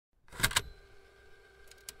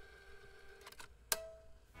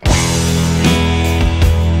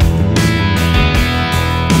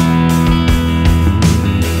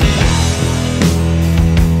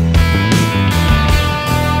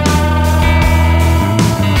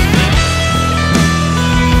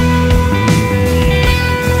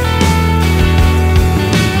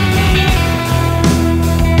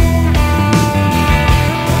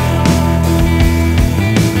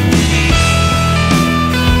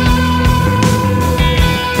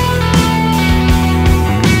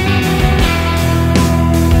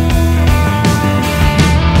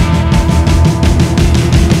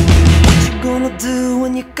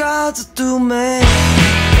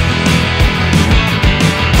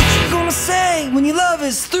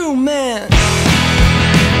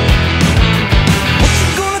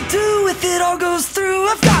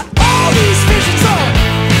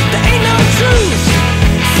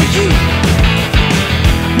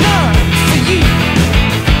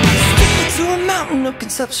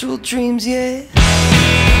conceptual dreams, yeah.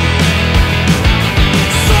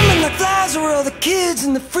 Swimming like flies are all the kids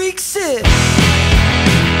and the freaks sit.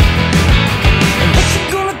 And what you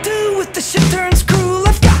gonna do with the shit turns cruel?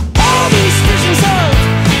 I've got all these visions of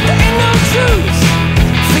there ain't no truth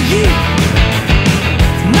for you,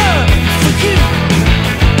 none for you,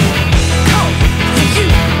 come for you.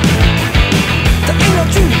 There ain't no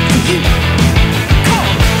truth for you,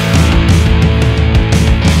 come.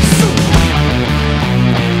 So,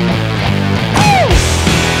 oh!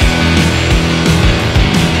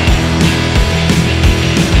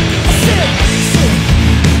 I said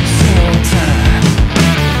one time.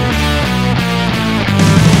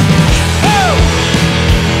 Oh!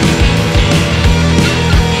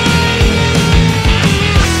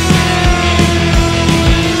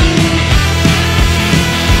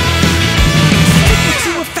 Stick me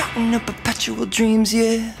to a fountain of perpetual dreams,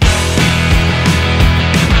 yeah.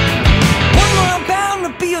 One more I'm bound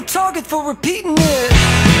to be a target for repeating it.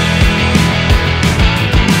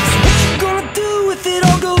 So what you gonna do if it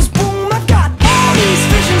all goes